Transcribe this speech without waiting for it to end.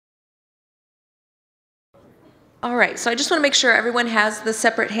All right, so I just want to make sure everyone has the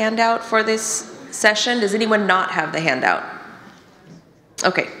separate handout for this session. Does anyone not have the handout?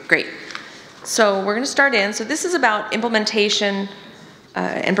 Okay, great. So we're going to start in. So this is about implementation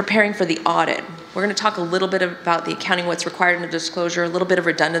and preparing for the audit. We're going to talk a little bit about the accounting, what's required in the disclosure, a little bit of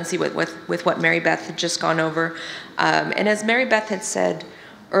redundancy with what Mary Beth had just gone over. And as Mary Beth had said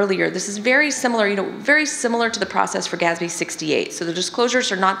earlier, this is very similar, very similar to the process for GASB 68. So the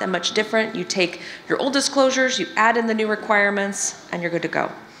disclosures are not that much different. You take your old disclosures, you add in the new requirements, and you're good to go.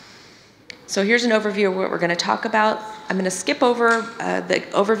 So here's an overview of what we're going to talk about. I'm going to skip over the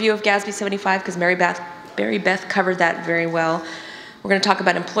overview of GASB 75 because Mary Beth covered that very well. We're going to talk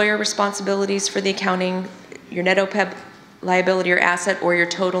about employer responsibilities for the accounting, your net OPEB liability or asset, or your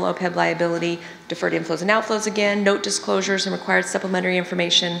total OPEB liability, deferred inflows and outflows again, note disclosures and required supplementary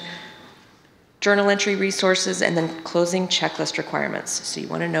information, journal entry resources, and then closing checklist requirements. So you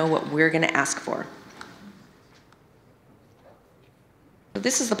want to know what we're going to ask for. So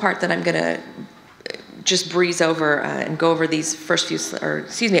this is the part that I'm going to just breeze over and go over these first few,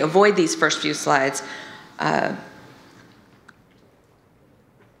 avoid these first few slides.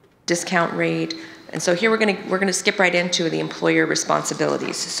 Discount rate. And so here we're going to skip right into the employer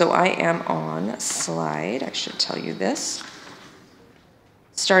responsibilities. So I am on slide, I should tell you this,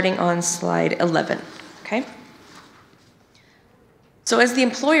 starting on slide 11, okay? So as the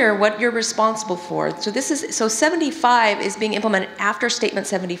employer, what you're responsible for, so 75 is being implemented after Statement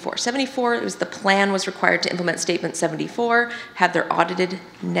 74. 74 was the plan was required to implement Statement 74, have their audited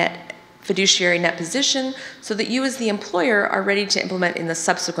fiduciary net position, so that you as the employer are ready to implement in the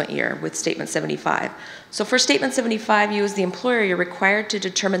subsequent year with Statement 75. So for Statement 75, you as the employer, you're required to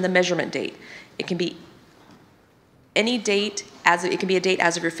determine the measurement date. It can be any date, it can be a date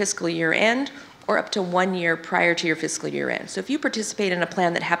as of your fiscal year end, or up to 1 year prior to your fiscal year end. So if you participate in a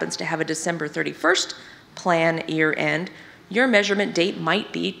plan that happens to have a December 31st plan year end, your measurement date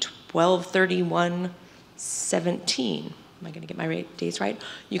might be 12/31/17. Am I going to get my dates right?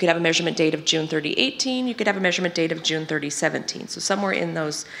 You could have a measurement date of June 30/18. You could have a measurement date of June 30/17. So somewhere in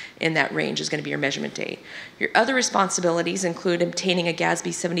that range is going to be your measurement date. Your other responsibilities include obtaining a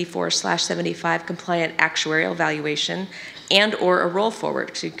GASB 74/75 compliant actuarial valuation and or a roll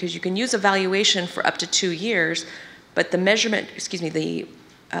forward, because you can use a valuation for up to 2 years, but the measurement, the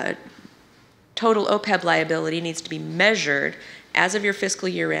total OPEB liability needs to be measured as of your fiscal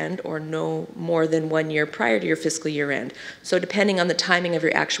year end or no more than 1 year prior to your fiscal year end. So depending on the timing of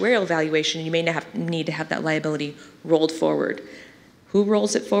your actuarial valuation, you may need to have that liability rolled forward. Who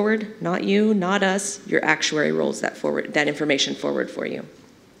rolls it forward? Not you, not us. Your actuary rolls that information forward for you.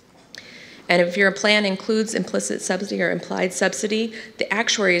 And if your plan includes implicit subsidy or implied subsidy, the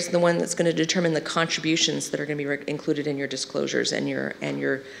actuary is the one that's going to determine the contributions that are going to be included in your disclosures and your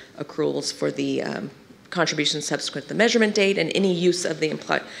accruals for the contributions subsequent to the measurement date and any use of the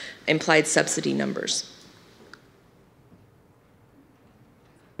implied subsidy numbers.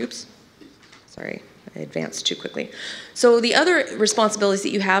 Oops, sorry, I advanced too quickly. So the other responsibilities that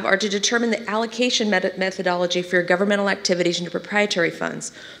you have are to determine the allocation methodology for your governmental activities and your proprietary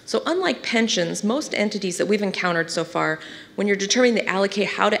funds. So unlike pensions, most entities that we've encountered so far, when you're determining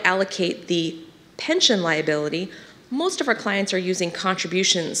how to allocate the pension liability, most of our clients are using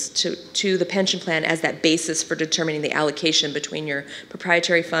contributions to the pension plan as that basis for determining the allocation between your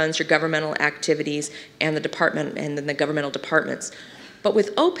proprietary funds, your governmental activities, and the department and then the governmental departments. But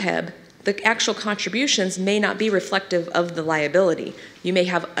with OPEB, the actual contributions may not be reflective of the liability. You may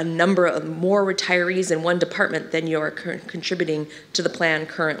have a number of more retirees in one department than you are contributing to the plan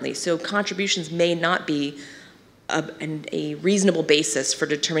currently. So contributions may not be a reasonable basis for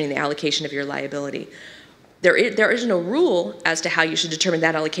determining the allocation of your liability. There is no rule as to how you should determine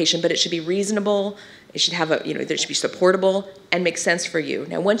that allocation, but it should be reasonable. It should have it should be supportable and make sense for you.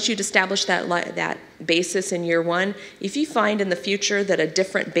 Now, once you've established that basis in year one, if you find in the future that a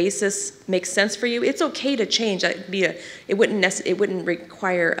different basis makes sense for you, it's okay to change. It wouldn't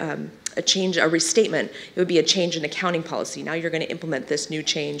require a restatement. It would be a change in accounting policy. Now you're going to implement this new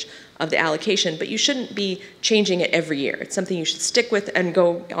change of the allocation, but you shouldn't be changing it every year. It's something you should stick with and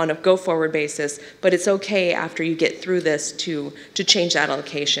go on a go-forward basis, but it's okay after you get through this to change that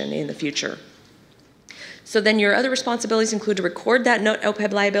allocation in the future. So then your other responsibilities include to record that note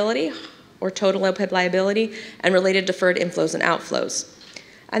OPEB liability or total OPEB liability and related deferred inflows and outflows.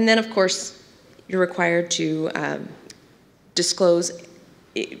 And then, of course, you're required to disclose,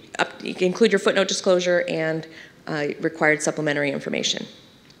 you can include your footnote disclosure and required supplementary information.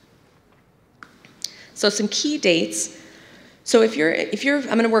 So some key dates. So I'm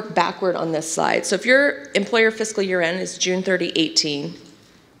going to work backward on this slide. So if your employer fiscal year end is June 30/18,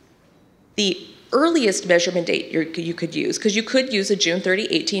 the earliest measurement date you could use, because you could use a June 30,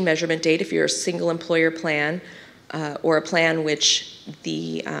 18 measurement date if you're a single employer plan or a plan which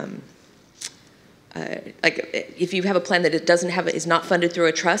the like if you have a plan that it doesn't have is not funded through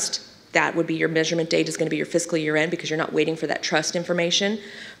a trust, that would be your measurement date is going to be your fiscal year end because you're not waiting for that trust information.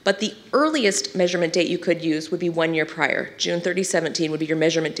 But the earliest measurement date you could use would be 1 year prior. June 30, 17 would be your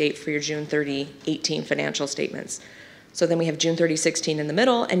measurement date for your June 30, 18 financial statements. So then we have June 30, 16 in the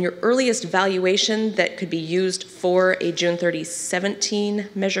middle, and your earliest valuation that could be used for a June 30, 17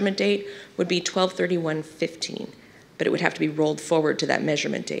 measurement date would be 12/31/15, but it would have to be rolled forward to that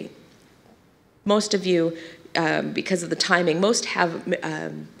measurement date. Most of you, because of the timing, most have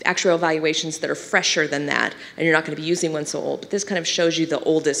actuarial valuations that are fresher than that, and you're not going to be using one so old. But this kind of shows you the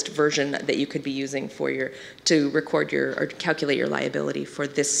oldest version that you could be using for to record or calculate your liability for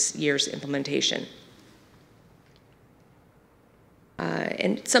this year's implementation.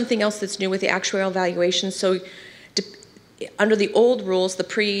 And something else that's new with the actuarial valuation, so under the old rules, the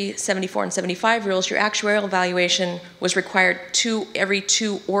pre-74 and 75 rules, your actuarial valuation was required every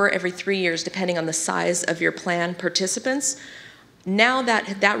 2 or every 3 years, depending on the size of your plan participants. Now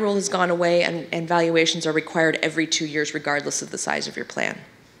that rule has gone away, and valuations are required every 2 years, regardless of the size of your plan.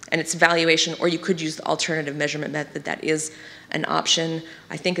 And it's valuation, or you could use the alternative measurement method. That is an option.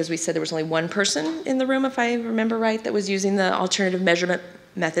 I think, as we said, there was only one person in the room, if I remember right, that was using the alternative measurement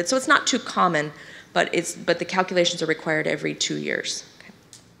method. So it's not too common, but the calculations are required every 2 years. Okay.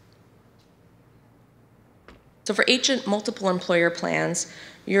 So for agent multiple employer plans,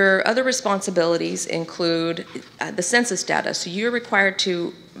 your other responsibilities include the census data. So you're required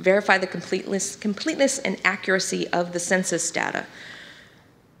to verify the completeness and accuracy of the census data.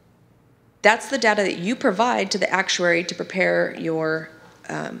 That's the data that you provide to the actuary to prepare your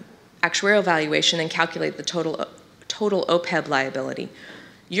actuarial valuation and calculate the total OPEB liability.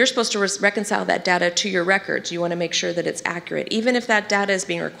 You're supposed to reconcile that data to your records. You want to make sure that it's accurate. Even if that data is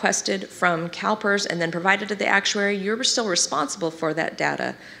being requested from CalPERS and then provided to the actuary, you're still responsible for that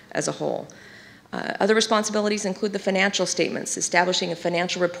data as a whole. Other responsibilities include the financial statements, establishing a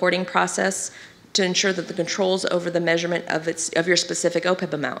financial reporting process to ensure that the controls over the measurement of your specific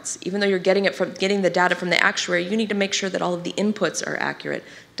OPEB amounts. Even though you're getting the data from the actuary, you need to make sure that all of the inputs are accurate.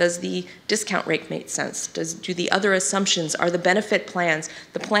 Does the discount rate make sense? Do the other assumptions, are the benefit plans,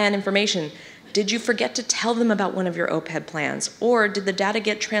 the plan information, did you forget to tell them about one of your OPEB plans? Or did the data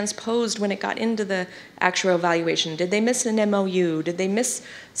get transposed when it got into the actuarial valuation? Did they miss an MOU? Did they miss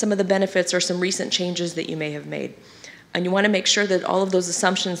some of the benefits or some recent changes that you may have made? And you want to make sure that all of those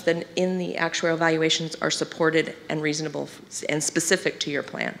assumptions then in the actuarial valuations are supported and reasonable and specific to your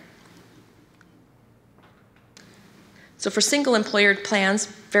plan. So for single employer plans,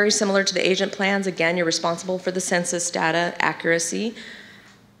 very similar to the agent plans, again, you're responsible for the census data accuracy,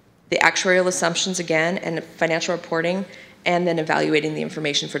 the actuarial assumptions again, and financial reporting, and then evaluating the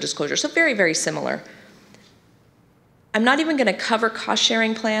information for disclosure. So very, very similar. I'm not even going to cover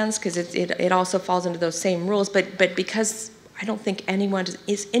cost-sharing plans because it also falls into those same rules, but because I don't think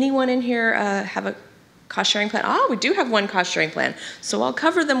is anyone in here have a cost-sharing plan? Oh, we do have one cost-sharing plan. So I'll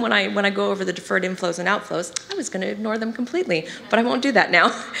cover them when I go over the deferred inflows and outflows. I was going to ignore them completely, but I won't do that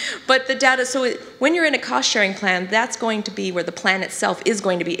now. But the data, so when you're in a cost-sharing plan, that's going to be where the plan itself is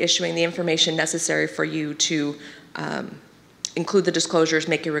going to be issuing the information necessary for you to include the disclosures,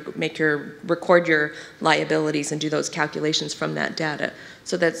 record your liabilities, and do those calculations from that data.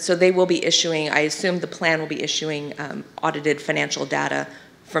 So they will be issuing. I assume the plan will be issuing audited financial data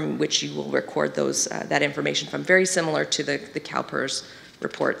from which you will record that information from. Very similar to the CalPERS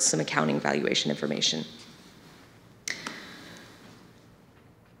reports, some accounting valuation information.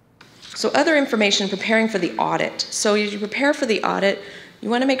 So other information preparing for the audit. So as you prepare for the audit, you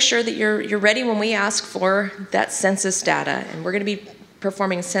want to make sure that you're ready when we ask for that census data, and we're going to be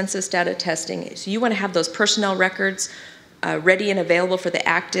performing census data testing. So you want to have those personnel records ready and available for the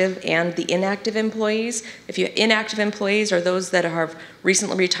active and the inactive employees. If you inactive employees are those that have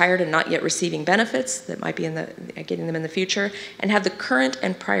recently retired and not yet receiving benefits, that might be getting them in the future, and have the current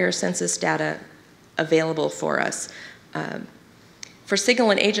and prior census data available for us. For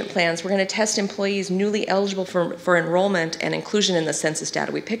single and agent plans, we're going to test employees newly eligible for enrollment and inclusion in the census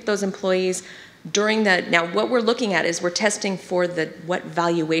data. We pick those employees during that. Now, what we're looking at is we're testing for what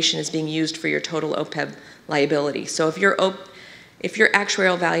valuation is being used for your total OPEB liability. So if your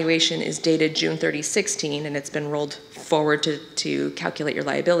actuarial valuation is dated June 30, 16, and it's been rolled forward to calculate your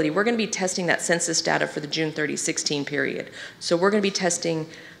liability, we're going to be testing that census data for the June 30, 16 period. So we're going to be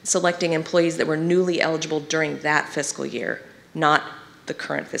selecting employees that were newly eligible during that fiscal year, not the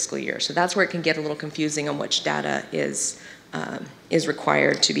current fiscal year. So that's where it can get a little confusing on which data is is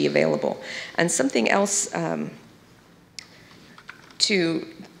required to be available. And something else to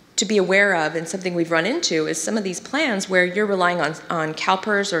be aware of, and something we've run into, is some of these plans where you're relying on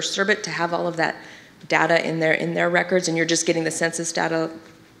CalPERS or CERBIT to have all of that data in their records, and you're just getting the census data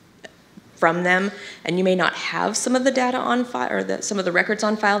from them, and you may not have some of the data on file, or some of the records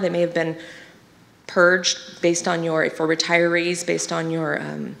on file. They may have been purged based on for retirees, based on your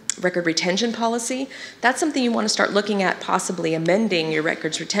record retention policy. That's something you want to start looking at, possibly amending your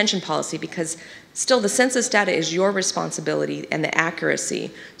records retention policy, because still the census data is your responsibility and the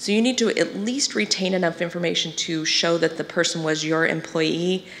accuracy. So you need to at least retain enough information to show that the person was your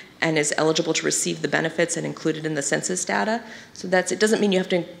employee and is eligible to receive the benefits and included in the census data. So it doesn't mean you have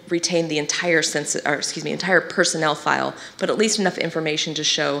to retain the entire entire personnel file, but at least enough information to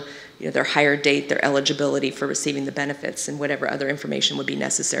show their hire date, their eligibility for receiving the benefits, and whatever other information would be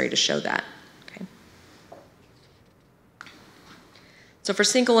necessary to show that. Okay. So for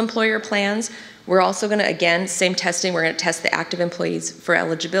single employer plans, we're also going to, again, same testing, we're going to test the active employees for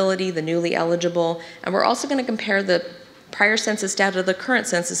eligibility, the newly eligible, and we're also going to compare the prior census data to the current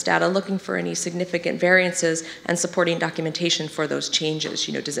census data, looking for any significant variances and supporting documentation for those changes.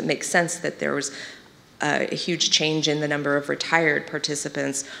 Does it make sense that there was a huge change in the number of retired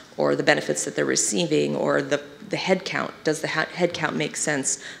participants, or the benefits that they're receiving, or the head count? Does the head count make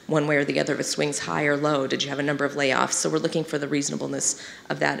sense one way or the other, if it swings high or low? Did you have a number of layoffs? So we're looking for the reasonableness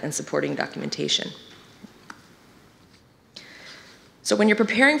of that and supporting documentation. So when you're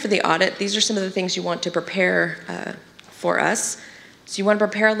preparing for the audit, these are some of the things you want to prepare for us. So you want to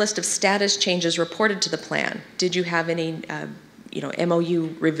prepare a list of status changes reported to the plan. Did you have any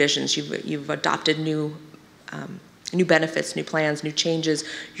MOU revisions? You've adopted new benefits, new plans, new changes.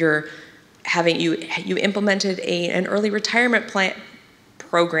 You implemented an early retirement plan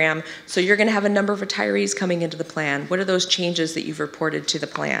program, so you're going to have a number of retirees coming into the plan. What are those changes that you've reported to the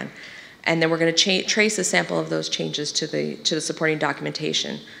plan? And then we're going to trace a sample of those changes to the supporting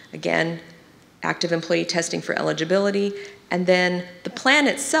documentation. Again, active employee testing for eligibility, and then the plan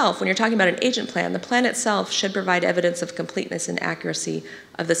itself, when you're talking about an agent plan, the plan itself should provide evidence of completeness and accuracy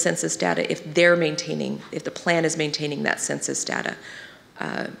of the census data if the plan is maintaining that census data.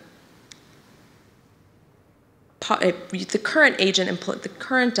 The current agent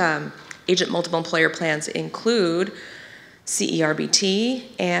multiple employer plans include CERBT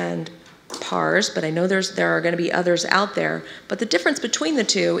and PARS, but I know there are going to be others out there. But the difference between the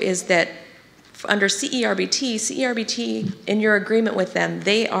two is that under CERBT, in your agreement with them,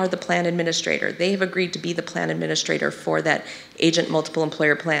 they are the plan administrator. They have agreed to be the plan administrator for that agent multiple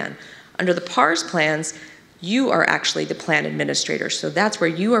employer plan. Under the PARS plans, you are actually the plan administrator, so that's where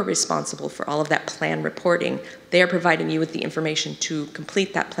you are responsible for all of that plan reporting. They are providing you with the information to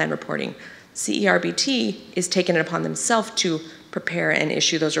complete that plan reporting. CERBT is taking it upon themselves to prepare and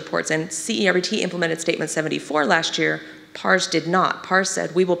issue those reports, and CERBT implemented Statement 74 last year. PARS did not. PARS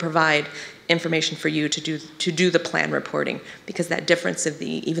said, we will provide information for you to do the plan reporting, because that difference of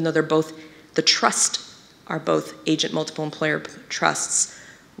even though they're both, the trust are both agent multiple employer trusts,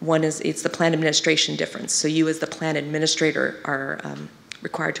 it's the plan administration difference. So you as the plan administrator are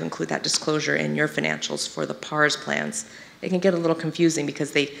required to include that disclosure in your financials for the PARS plans. It can get a little confusing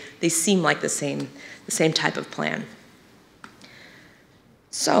because they seem like the same type of plan.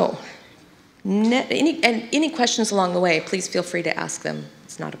 So, any questions along the way, please feel free to ask them.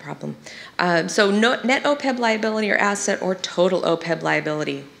 It's not a problem. So net OPEB liability or asset or total OPEB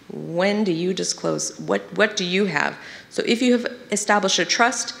liability. When do you disclose? What do you have? So if you have established a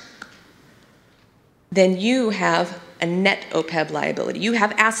trust, then you have a net OPEB liability. You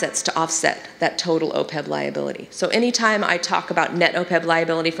have assets to offset that total OPEB liability. So anytime I talk about net OPEB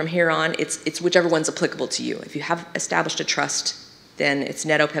liability from here on, it's whichever one's applicable to you. If you have established a trust, then it's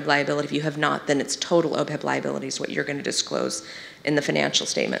net OPEB liability. If you have not, then it's total OPEB liability is what you're going to disclose in the financial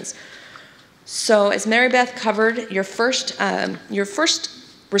statements. So as Mary Beth covered, your first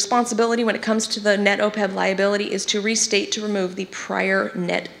responsibility when it comes to the net OPEB liability is to restate to remove the prior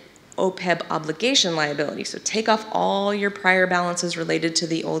net OPEB obligation liability. So take off all your prior balances related to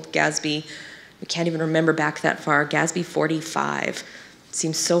the old GASB. We can't even remember back that far. GASB 45.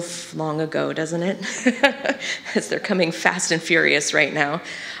 Seems so long ago, doesn't it? As they're coming fast and furious right now.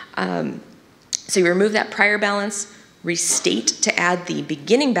 So you remove that prior balance, restate to add the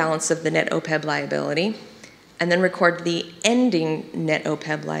beginning balance of the net OPEB liability, and then record the ending net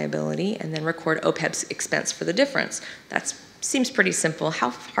OPEB liability, and then record OPEB's expense for the difference. That seems pretty simple.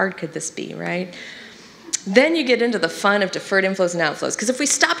 How hard could this be, right? Then you get into the fun of deferred inflows and outflows, because if we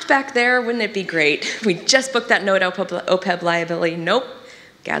stopped back there, wouldn't it be great? We just booked that net OPEB liability. Nope.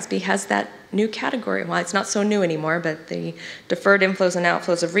 GASB has that new category. Well, it's not so new anymore, but the deferred inflows and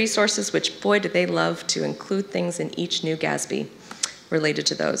outflows of resources, which, boy, do they love to include things in each new GASB related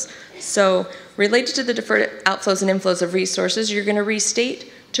to those. So related to the deferred outflows and inflows of resources, you're going to restate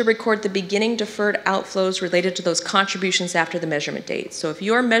to record the beginning deferred outflows related to those contributions after the measurement date. So if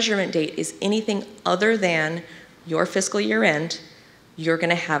your measurement date is anything other than your fiscal year end, you're going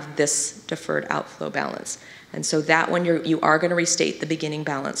to have this deferred outflow balance. And so that one, you are going to restate the beginning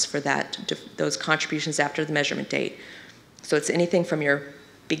balance for those contributions after the measurement date. So it's anything from your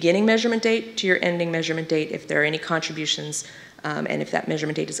beginning measurement date to your ending measurement date. If there are any contributions, and if that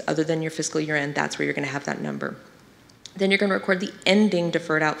measurement date is other than your fiscal year end, that's where you're going to have that number. Then you're going to record the ending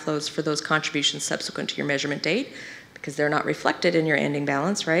deferred outflows for those contributions subsequent to your measurement date, because they're not reflected in your ending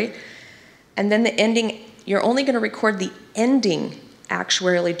balance, right? And then the ending, you're only going to record the ending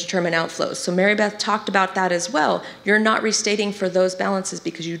actuarially determined outflows. So Mary Beth talked about that as well. You're not restating for those balances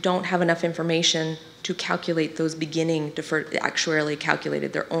because you don't have enough information to calculate those beginning deferred, actuarially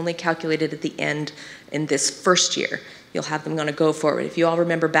calculated. They're only calculated at the end in this first year. You'll have them on a go forward. If you all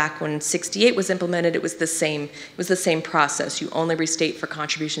remember back when 68 was implemented, it was the same process. You only restate for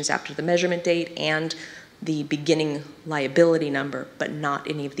contributions after the measurement date and the beginning liability number, but not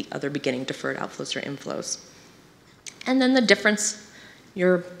any of the other beginning deferred outflows or inflows. And then the difference,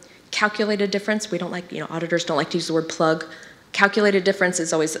 your calculated difference, we don't like, auditors don't like to use the word plug. Calculated difference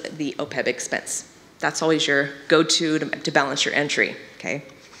is always the OPEB expense. That's always your go-to to balance your entry, okay?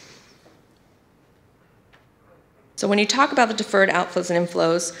 So when you talk about the deferred outflows and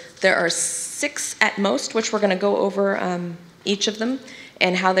inflows, there are 6 at most, which we're going to go over each of them,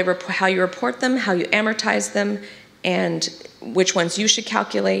 and how you report them, how you amortize them, and which ones you should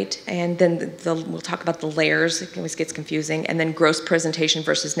calculate, and then we'll talk about the layers. It always gets confusing, and then gross presentation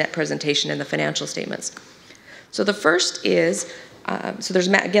versus net presentation in the financial statements. So the first is, there's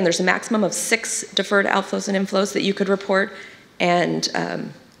a maximum of 6 deferred outflows and inflows that you could report, and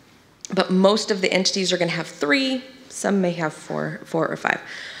but most of the entities are going to have 3. Some may have 4 or 5.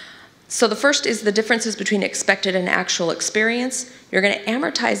 So the first is the differences between expected and actual experience. You're going to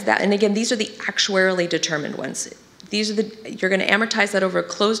amortize that, and again, these are the actuarially determined ones. You're going to amortize that over a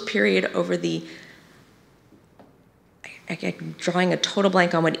closed period over the, I'm drawing a total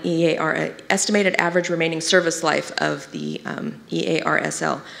blank on what EAR, estimated average remaining service life of the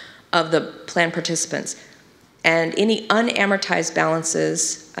EARSL of the plan participants. And any unamortized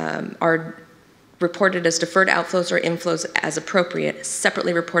balances are reported as deferred outflows or inflows as appropriate,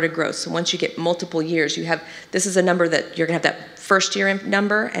 separately reported gross. So once you get multiple years, this is a number that you're going to have that first year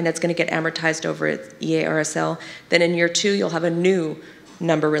number, and it's going to get amortized over EARSL. Then in year 2, you'll have a new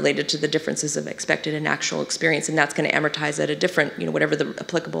number related to the differences of expected and actual experience, and that's going to amortize at a different, whatever the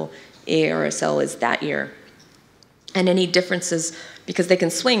applicable EARSL is that year. And any differences, because they can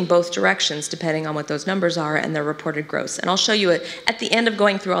swing both directions depending on what those numbers are, and they're reported gross. And I'll show you at the end of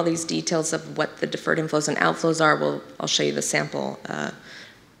going through all these details of what the deferred inflows and outflows are. I'll show you the sample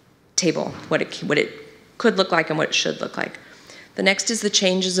table, what it could look like and what it should look like. The next is the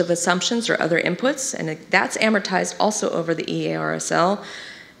changes of assumptions or other inputs, and that's amortized also over the EARSL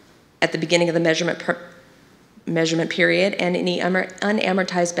at the beginning of the measurement period, and any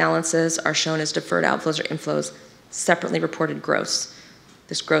unamortized balances are shown as deferred outflows or inflows, separately reported gross.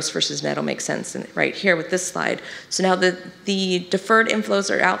 This gross versus net will make sense right here with this slide. So now the deferred inflows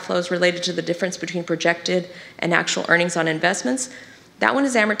or outflows related to the difference between projected and actual earnings on investments, that one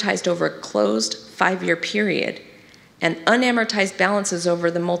is amortized over a closed 5-year period. And unamortized balances over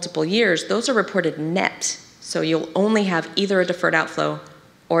the multiple years, those are reported net. So you'll only have either a deferred outflow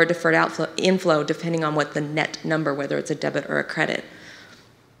or a deferred inflow depending on what the net number, whether it's a debit or a credit.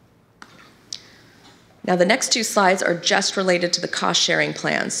 Now the next 2 slides are just related to the cost-sharing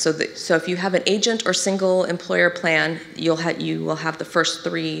plans. So if you have an agent or single employer plan, you will have the first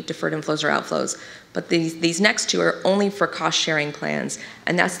 3 deferred inflows or outflows. But these next 2 are only for cost-sharing plans,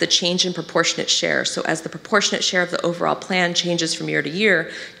 and that's the change in proportionate share. So as the proportionate share of the overall plan changes from year to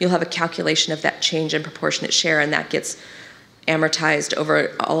year, you'll have a calculation of that change in proportionate share, and that gets amortized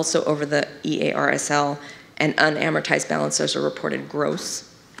also over the EARSL, and unamortized balances are reported gross.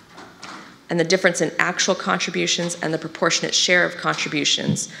 And the difference in actual contributions and the proportionate share of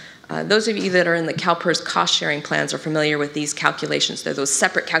contributions. Those of you that are in the CalPERS cost-sharing plans are familiar with these calculations. They're those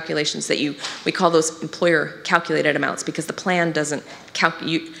separate calculations that we call those employer calculated amounts, because the plan doesn't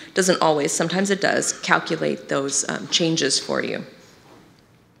always, sometimes it does, calculate those changes for you.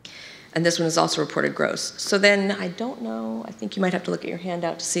 And this one is also reported gross. So then, I don't know, I think you might have to look at your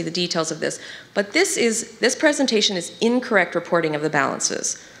handout to see the details of this. But this presentation is incorrect reporting of the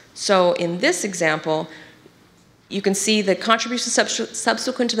balances. So in this example, you can see the contributions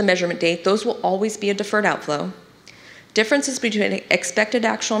subsequent to the measurement date, those will always be a deferred outflow. Differences between expected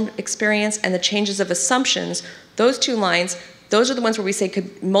actual experience and the changes of assumptions, those two lines, those are the ones where we say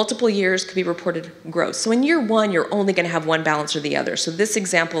multiple years could be reported gross. So in year one, you're only going to have one balance or the other. So this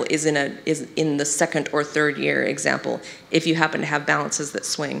example is in the second or third year example, if you happen to have balances that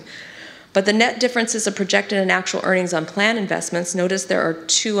swing. But the net differences of projected and actual earnings on plan investments, notice there are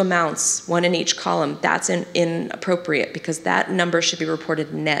two amounts, one in each column. That's inappropriate because that number should be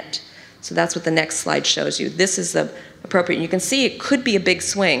reported net. So that's what the next slide shows you. This is the appropriate. You can see it could be a big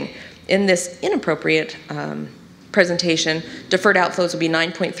swing. In this inappropriate presentation, deferred outflows will be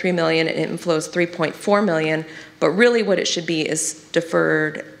 9.3 million and inflows 3.4 million, but really what it should be is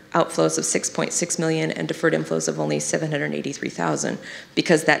deferred outflows of 6.6 million and deferred inflows of only 783,000,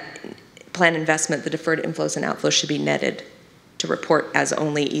 because that plan investment, the deferred inflows and outflows should be netted to report as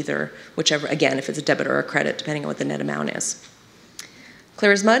only either, whichever, again, if it's a debit or a credit, depending on what the net amount is.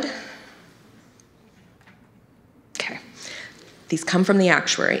 Clear as mud? Okay. These come from the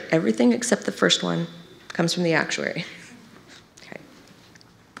actuary. Everything except the first one comes from the actuary. Okay.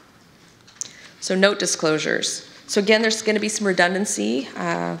 So note disclosures. So again, there's going to be some redundancy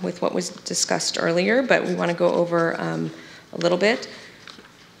with what was discussed earlier, but we want to go over a little bit.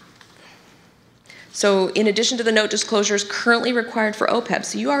 So in addition to the note disclosures currently required for OPEB,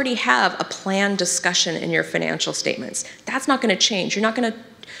 so you already have a plan discussion in your financial statements. That's not going to change. You're going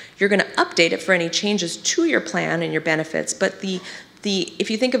to update it for any changes to your plan and your benefits, but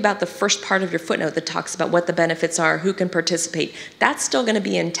if you think about the first part of your footnote that talks about what the benefits are, who can participate, that's still going to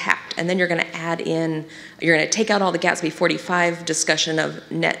be intact. And then you're going to add in, you're going to take out all the GASB 45 discussion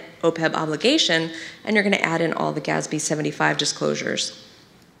of net OPEB obligation, and you're going to add in all the GASB 75 disclosures.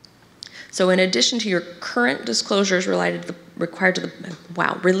 So in addition to your current disclosures related to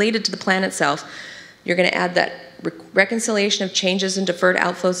the plan itself, you're going to add that reconciliation of changes in deferred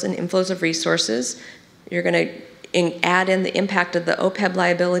outflows and inflows of resources. You're going to add in the impact of the OPEB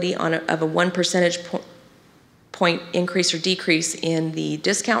liability of a 1 percentage point increase or decrease in the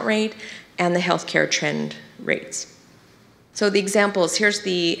discount rate and the healthcare trend rates. So the examples, here's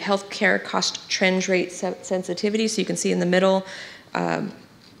the healthcare cost trend rate sensitivity. So you can see in the middle,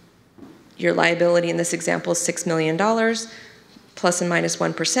 your liability in this example is $6 million, plus and minus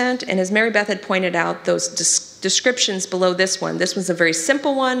 1%. And as Mary Beth had pointed out, those descriptions below this one's a very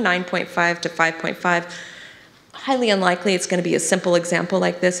simple one, 9.5 to 5.5. Highly unlikely it's going to be a simple example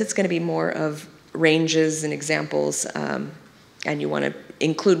like this. It's going to be more of ranges and examples, and you want to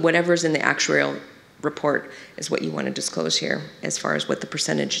include whatever's in the actuarial report is what you want to disclose here as far as what the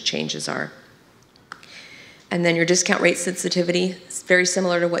percentage changes are. And then your discount rate sensitivity is very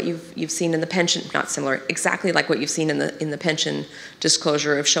similar to what you've seen in the pension, not similar, exactly like what you've seen in the pension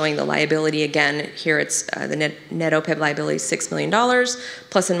disclosure of showing the liability. Again, here it's the net OPEB liability is $6 million,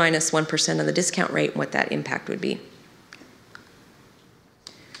 plus and minus 1% of the discount rate, and what that impact would be.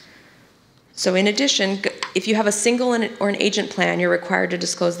 So in addition, if you have a single or an agent plan, you're required to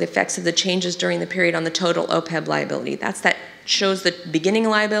disclose the effects of the changes during the period on the total OPEB liability. That shows the beginning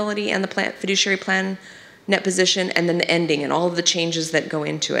liability and the fiduciary plan net position, and then the ending and all of the changes that go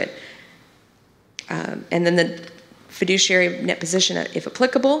into it. And then the fiduciary net position, if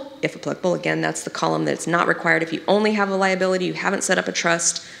applicable, again, that's the column that's not required. If you only have a liability, you haven't set up a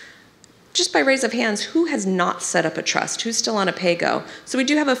trust, just by raise of hands, who has not set up a trust? Who's still on a pay-go? So we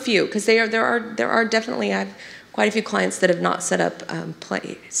do have a few, because there are definitely, I have quite a few clients that have not set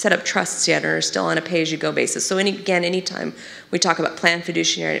up trusts yet or are still on a pay-as-you-go basis. So again, anytime we talk about planned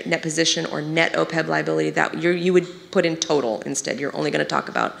fiduciary net position or net OPEB liability, that you would put in total instead. You're only going to talk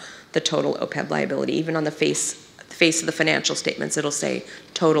about the total OPEB liability. Even on the face of the financial statements, it'll say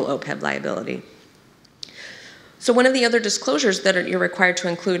total OPEB liability. So one of the other disclosures that you're required to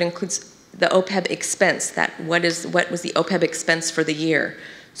include includes the OPEB expense. What was the OPEB expense for the year?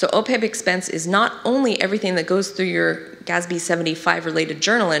 So OPEB expense is not only everything that goes through your GASB 75 related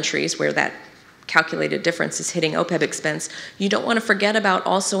journal entries where that calculated difference is hitting OPEB expense. You don't want to forget about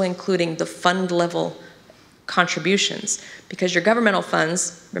also including the fund level contributions, because your governmental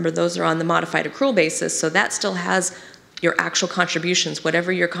funds, remember those are on the modified accrual basis, so that still has your actual contributions.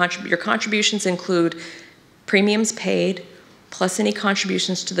 Whatever your contributions include premiums paid plus any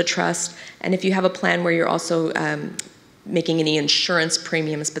contributions to the trust, and if you have a plan where you're also making any insurance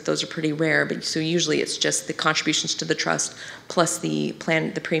premiums, but those are pretty rare. But so usually it's just the contributions to the trust plus the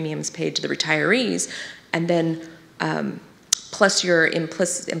premiums paid to the retirees, and then plus your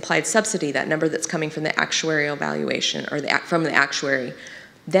implied subsidy, that number that's coming from the actuarial valuation or from the actuary.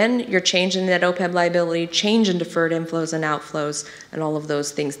 Then your change in net OPEB liability, change in deferred inflows and outflows, and all of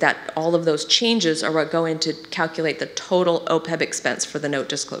those things, all of those changes are what go in to calculate the total OPEB expense for the note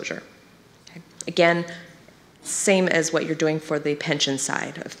disclosure. Okay. Again, same as what you're doing for the pension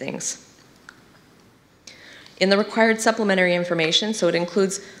side of things. In the required supplementary information, so it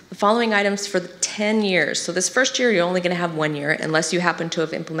includes the following items for the 10 years. So this first year, you're only going to have 1 year, unless you happen to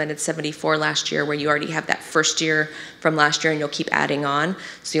have implemented 74 last year, where you already have that first year from last year, and you'll keep adding on.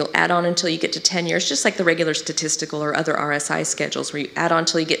 So you'll add on until you get to 10 years, just like the regular statistical or other RSI schedules, where you add on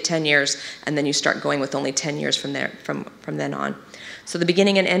until you get 10 years, and then you start going with only 10 years from there, from then on. So the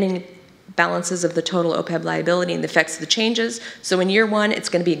beginning and ending balances of the total OPEB liability and the effects of the changes. So in year 1, it's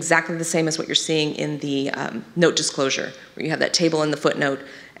going to be exactly the same as what you're seeing in the note disclosure, where you have that table in the footnote,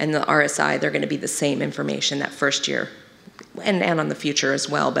 and the RSI, they're going to be the same information that first year, and on the future as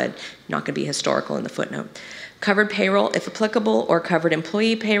well, but not going to be historical in the footnote. Covered payroll, if applicable, or covered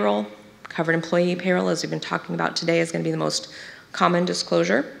employee payroll. Covered employee payroll, as we've been talking about today, is going to be the most common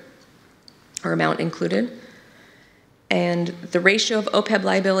disclosure or amount included. And the ratio of OPEB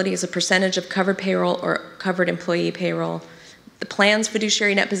liability is a percentage of covered payroll or covered employee payroll. The plan's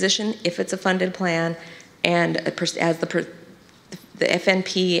fiduciary net position, if it's a funded plan, and as the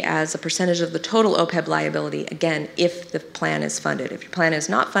FNP as a percentage of the total OPEB liability, again, if the plan is funded. If your plan is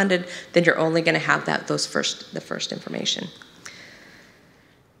not funded, then you're only going to have the first information.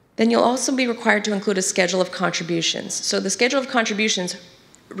 Then you'll also be required to include a schedule of contributions. So the schedule of contributions,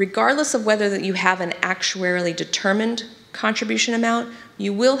 regardless of whether you have an actuarially determined contribution amount,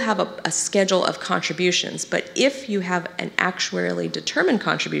 you will have a schedule of contributions. But if you have an actuarially determined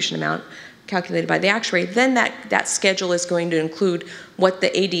contribution amount calculated by the actuary, then that schedule is going to include what the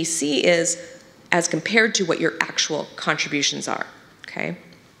ADC is as compared to what your actual contributions are, okay?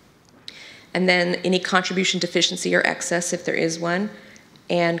 And then any contribution deficiency or excess, if there is one,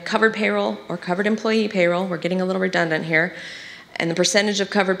 and covered payroll or covered employee payroll, we're getting a little redundant here, and the percentage of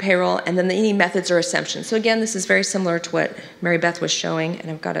covered payroll, and then any methods or assumptions. So again, this is very similar to what Mary Beth was showing, and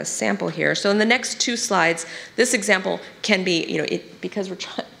I've got a sample here. So in the next 2 slides, this example can be, because we're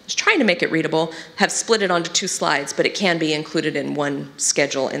trying to make it readable, have split it onto 2 slides, but it can be included in one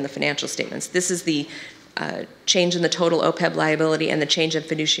schedule in the financial statements. This is the change in the total OPEB liability and the change in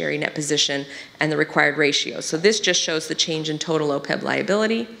fiduciary net position and the required ratio. So this just shows the change in total OPEB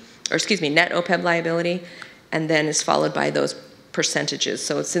liability, or excuse me, net OPEB liability, and then is followed by those percentages.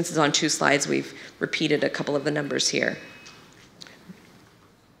 So since it's on 2 slides, we've repeated a couple of the numbers here.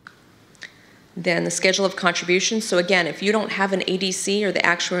 Then the schedule of contributions. So again, if you don't have an ADC or the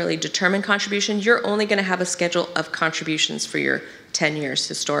actuarially determined contribution, you're only going to have a schedule of contributions for your 10 years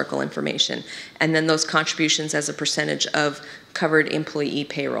historical information. And then those contributions as a percentage of covered employee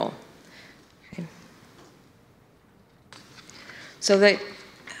payroll. Okay. So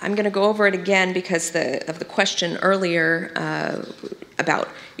I'm going to go over it again because of the question earlier about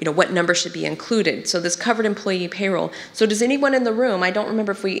what number should be included. So this covered employee payroll. So does anyone in the room, I don't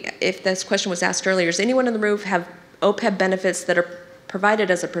remember if this question was asked earlier, does anyone in the room have OPEB benefits that are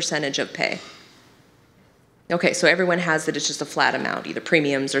provided as a percentage of pay? Okay, so everyone has that it's just a flat amount, either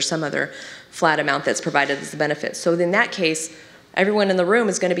premiums or some other flat amount that's provided as a benefit. So in that case, everyone in the room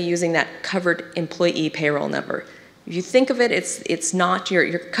is going to be using that covered employee payroll number. If you think of it, it's not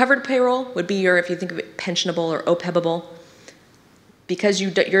your covered payroll would be if you think of it pensionable or OPEBable. Because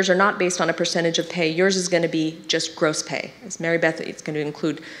yours are not based on a percentage of pay, yours is going to be just gross pay. As Mary Beth, it's going to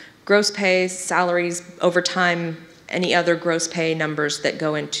include gross pay, salaries, overtime, any other gross pay numbers that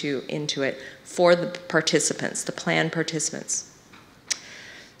go into it for the participants, the plan participants.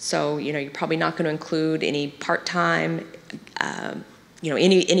 So, you're probably not going to include any part-time,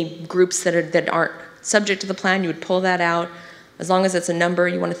 any groups that aren't subject to the plan. You would pull that out. As long as it's a number,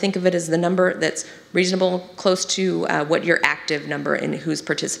 you want to think of it as the number that's reasonable, close to what your active number and who's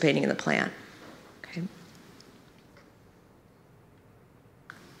participating in the plan. Okay.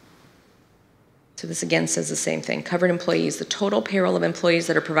 So this again says the same thing. Covered employees, the total payroll of employees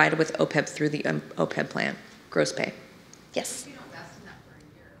that are provided with OPEB through the OPEB plan, gross pay. Yes? You don't invest in that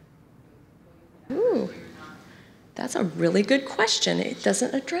for a year. Ooh. That's a really good question. It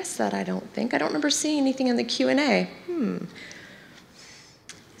doesn't address that, I don't think. I don't remember seeing anything in the Q&A.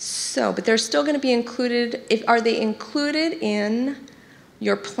 So, but they're still going to be included. Are they included in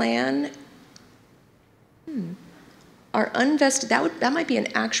your plan? Are unvested, that might be an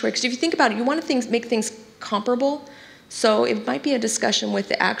actuary. Because if you think about it, you want to make things comparable. So it might be a discussion with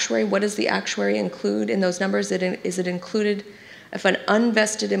the actuary. What does the actuary include in those numbers? Is it included if an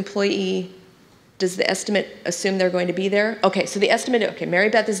unvested employee does the estimate assume they're going to be there? Okay, so the estimate, okay, Mary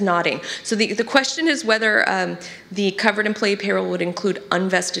Beth is nodding. So the question is whether the covered employee payroll would include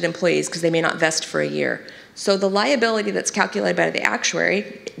unvested employees because they may not vest for a year. So the liability that's calculated by the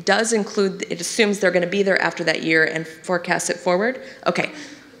actuary does include, it assumes they're going to be there after that year and forecasts it forward. Okay.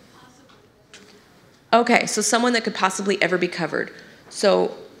 Okay, so someone that could possibly ever be covered.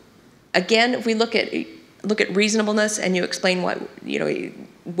 So again, if we look at reasonableness and you explain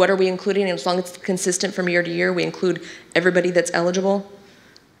what are we including, and as long as it's consistent from year to year, we include everybody that's eligible,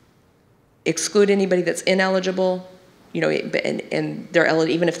 exclude anybody that's ineligible, and they're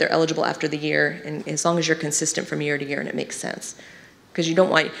even if they're eligible after the year, and as long as you're consistent from year to year and it makes sense. Because you don't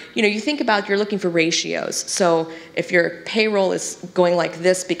want, you think about, you're looking for ratios. So if your payroll is going like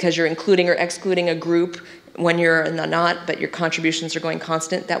this because you're including or excluding a group when you're not, but your contributions are going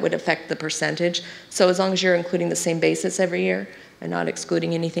constant, that would affect the percentage. So as long as you're including the same basis every year and not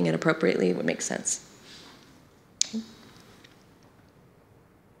excluding anything inappropriately, it would make sense. Okay.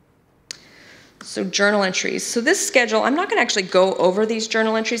 So journal entries. So this schedule, I'm not going to actually go over these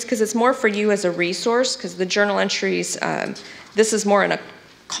journal entries because it's more for you as a resource, because the journal entries, this is more in a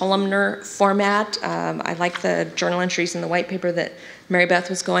columnar format. I like the journal entries in the white paper that Mary Beth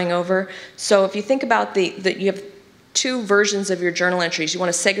was going over. So if you think about you have two versions of your journal entries. You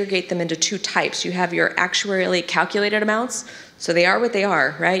want to segregate them into two types. You have your actuarially calculated amounts. So they are what they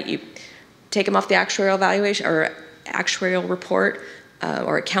are, right? You take them off the actuarial valuation or actuarial report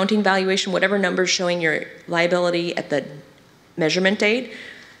or accounting valuation, whatever numbers showing your liability at the measurement date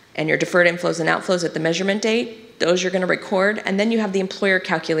and your deferred inflows and outflows at the measurement date. Those you're going to record. And then you have the employer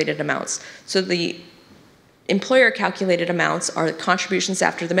calculated amounts. So the employer calculated amounts are the contributions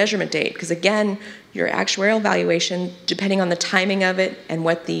after the measurement date, because again, your actuarial valuation, depending on the timing of it and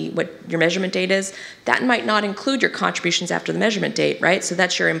what your measurement date is, that might not include your contributions after the measurement date, right? So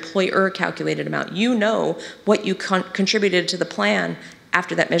that's your employer calculated amount. You know what you contributed to the plan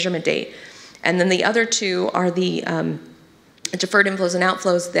after that measurement date. And then the other two are the deferred inflows and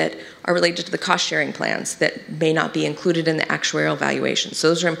outflows that are related to the cost-sharing plans that may not be included in the actuarial valuation. So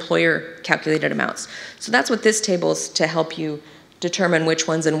those are employer calculated amounts. So that's what this table is to help you determine which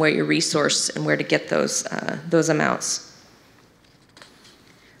ones and where you resource and where to get those amounts.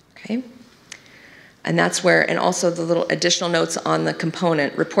 Okay. And that's where, and also the little additional notes on the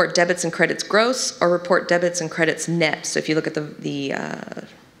component, report debits and credits gross or report debits and credits net. So if you look at the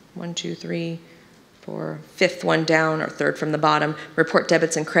 1, 2, 3, 4, fifth one down or third from the bottom, report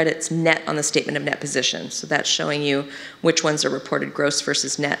debits and credits net on the statement of net position. So that's showing you which ones are reported gross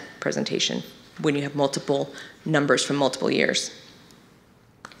versus net presentation when you have multiple numbers from multiple years.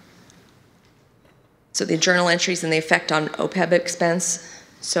 So the journal entries and the effect on OPEB expense.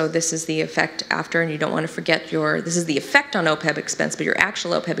 So this is the effect after, and you don't want to forget this is the effect on OPEB expense, but your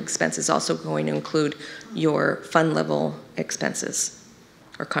actual OPEB expense is also going to include your fund level expenses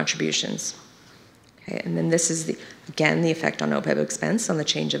or contributions. Okay, and then this is, again, the effect on OPEB expense on the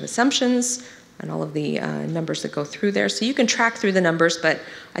change of assumptions and all of the numbers that go through there. So you can track through the numbers, but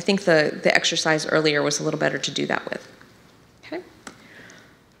I think the exercise earlier was a little better to do that with. Okay.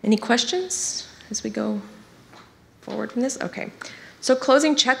 Any questions as we go forward from this? Okay. So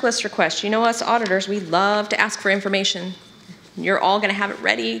closing checklist requests. You know us auditors, we love to ask for information. You're all going to have it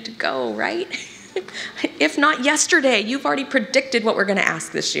ready to go, right? If not yesterday, you've already predicted what we're going to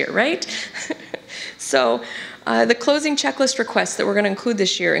ask this year, right? So the closing checklist requests that we're going to include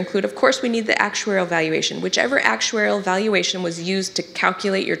this year include, of course, we need the actuarial valuation. Whichever actuarial valuation was used to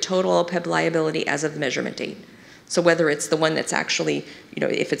calculate your total OPEB liability as of the measurement date. So whether it's the one that's actually,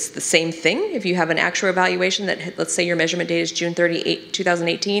 if it's the same thing, if you have an actuarial valuation that, let's say your measurement date is June 30,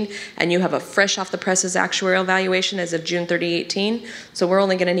 2018, and you have a fresh off the presses actuarial valuation as of June 30, 18, so we're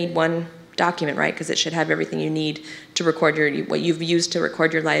only going to need one document, right? Because it should have everything you need to record what you've used to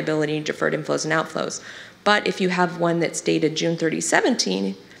record your liability, deferred inflows and outflows. But if you have one that's dated June 30,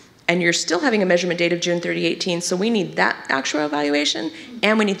 17, and you're still having a measurement date of June 30, 18, so we need that actuarial valuation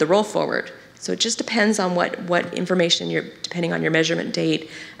and we need the roll forward. So it just depends on what information depending on your measurement date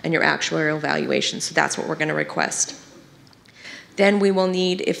and your actuarial valuation. So that's what we're going to request. Then we will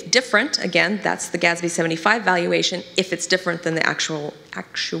need, if different, again, that's the GASB 75 valuation, if it's different than the actual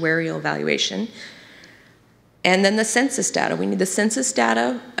actuarial valuation. And then the census data. We need the census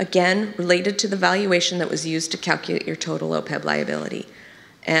data, again, related to the valuation that was used to calculate your total OPEB liability.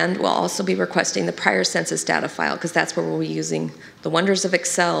 And we'll also be requesting the prior census data file, because that's where we'll be using the wonders of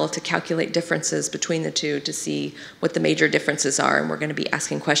Excel to calculate differences between the two to see what the major differences are, and we're going to be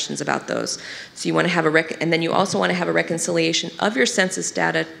asking questions about those. So you want to have and then you also want to have a reconciliation of your census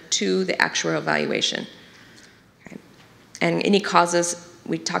data to the actuarial valuation. Okay. And any causes,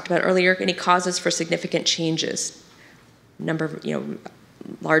 we talked about earlier, any causes for significant changes,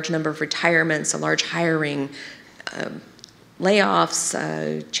 large number of retirements, a large hiring,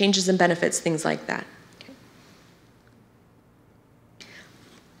 layoffs, changes in benefits, things like that. Okay.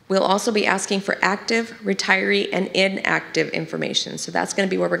 We'll also be asking for active, retiree, and inactive information. So that's going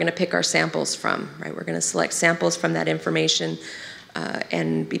to be where we're going to pick our samples from, right? We're going to select samples from that information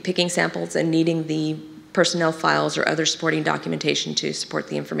and be picking samples and needing the personnel files or other supporting documentation to support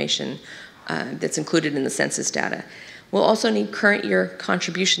the information that's included in the census data. We'll also need current year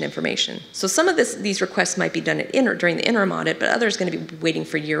contribution information. So some of these requests might be done during the interim audit, but others are going to be waiting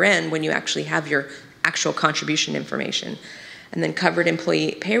for year end when you actually have your actual contribution information. And then covered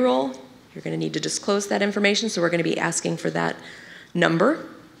employee payroll, you're going to need to disclose that information, so we're going to be asking for that number.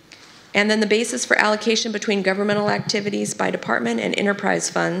 And then the basis for allocation between governmental activities by department and enterprise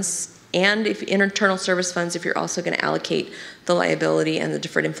funds, and if internal service funds, if you're also going to allocate the liability and the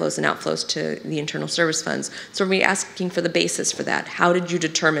deferred inflows and outflows to the internal service funds. So we're asking for the basis for that. How did you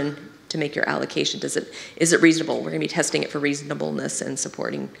determine to make your allocation? Is it reasonable? We're going to be testing it for reasonableness and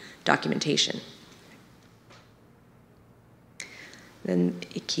supporting documentation. Then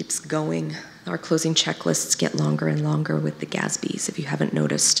it keeps going. Our closing checklists get longer and longer with the GASBs, if you haven't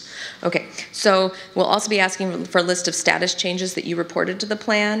noticed. Okay, so we'll also be asking for a list of status changes that you reported to the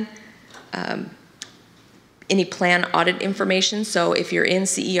plan. Any plan audit information, so if you're in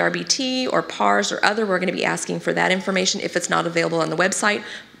CERBT or PARS or other, we're going to be asking for that information if it's not available on the website.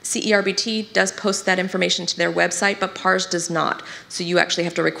 CERBT does post that information to their website, but PARS does not. So you actually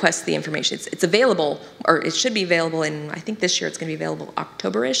have to request the information. It's available, or it should be available in, I think this year it's going to be available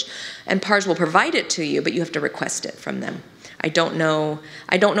October-ish, and PARS will provide it to you, but you have to request it from them. I don't know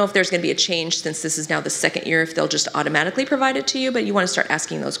if there's going to be a change since this is now the second year, if they'll just automatically provide it to you, but you want to start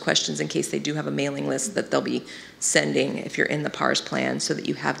asking those questions in case they do have a mailing list that they'll be sending if you're in the PARS plan, so that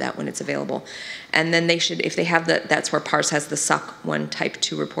you have that when it's available. And then they should, if they have that's where PARS has the SOC 1 Type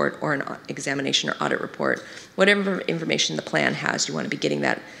 2 report or an examination or audit report. Whatever information the plan has, you want to be getting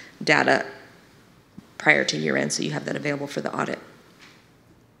that data prior to year end so you have that available for the audit.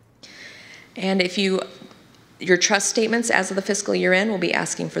 And if your trust statements as of the fiscal year end, we'll be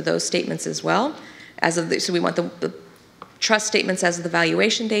asking for those statements as well. So we want the trust statements as of the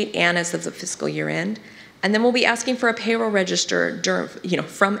valuation date and as of the fiscal year end. And then we'll be asking for a payroll register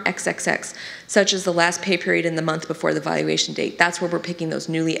from XXX, such as the last pay period in the month before the valuation date. That's where we're picking those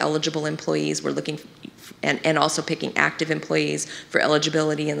newly eligible employees. We're looking, and also picking active employees for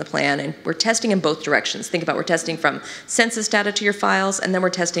eligibility in the plan. And we're testing in both directions. Think about, we're testing from census data to your files, and then we're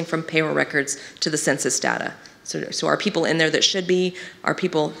testing from payroll records to the census data. So are people in there that should be? Are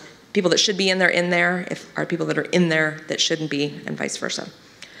people that should be in there? If are people that are in there that shouldn't be, and vice versa.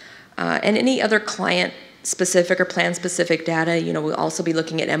 And any other client-specific or plan-specific data, we'll also be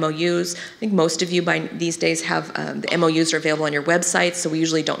looking at MOUs. I think most of you by these days have the MOUs are available on your website, so we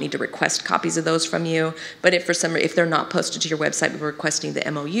usually don't need to request copies of those from you. But if they're not posted to your website, we're requesting the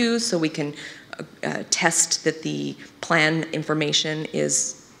MOUs so we can test that the plan information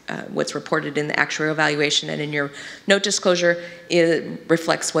is what's reported in the actuarial evaluation, and in your note disclosure, it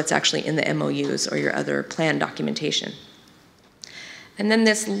reflects what's actually in the MOUs or your other plan documentation. And then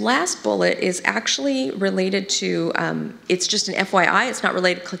this last bullet is actually related to, it's just an FYI, it's not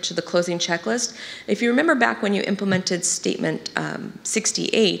related to the closing checklist. If you remember back when you implemented Statement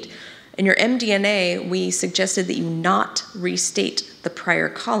 68, in your MD&A, we suggested that you not restate the prior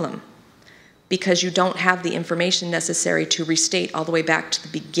column, because you don't have the information necessary to restate all the way back to the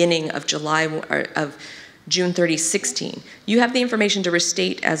beginning of June 30, 16. You have the information to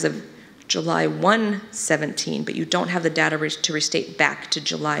restate as of July 1, 17, but you don't have the data to restate back to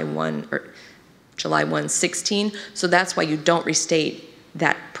July 1, 16. So that's why you don't restate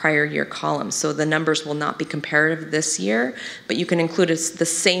that prior year column. So the numbers will not be comparative this year, but you can include the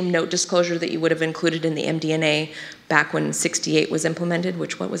same note disclosure that you would have included in the MD&A back when 68 was implemented,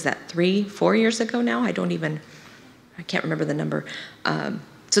 which, what was that, 3-4 years ago now? I can't remember the number.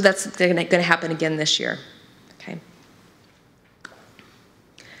 So that's going to happen again this year, okay?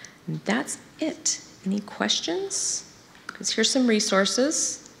 And that's it. Any questions? Because here's some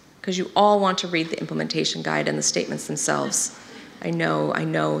resources, because you all want to read the implementation guide and the statements themselves. I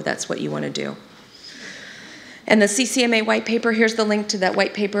know that's what you want to do. And the CCMA white paper, here's the link to that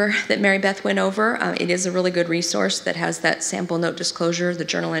white paper that Mary Beth went over. It is a really good resource that has that sample note disclosure, the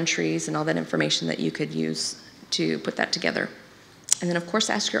journal entries, and all that information that you could use to put that together. And then, of course,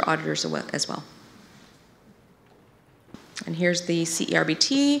 ask your auditors as well. And here's the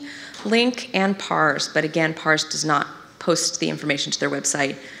CERBT link and PARS, but again, PARS does not post the information to their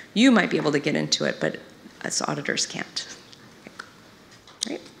website. You might be able to get into it, but us auditors can't. Okay.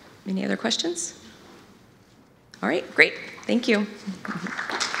 Any other questions? All right, great. Thank you.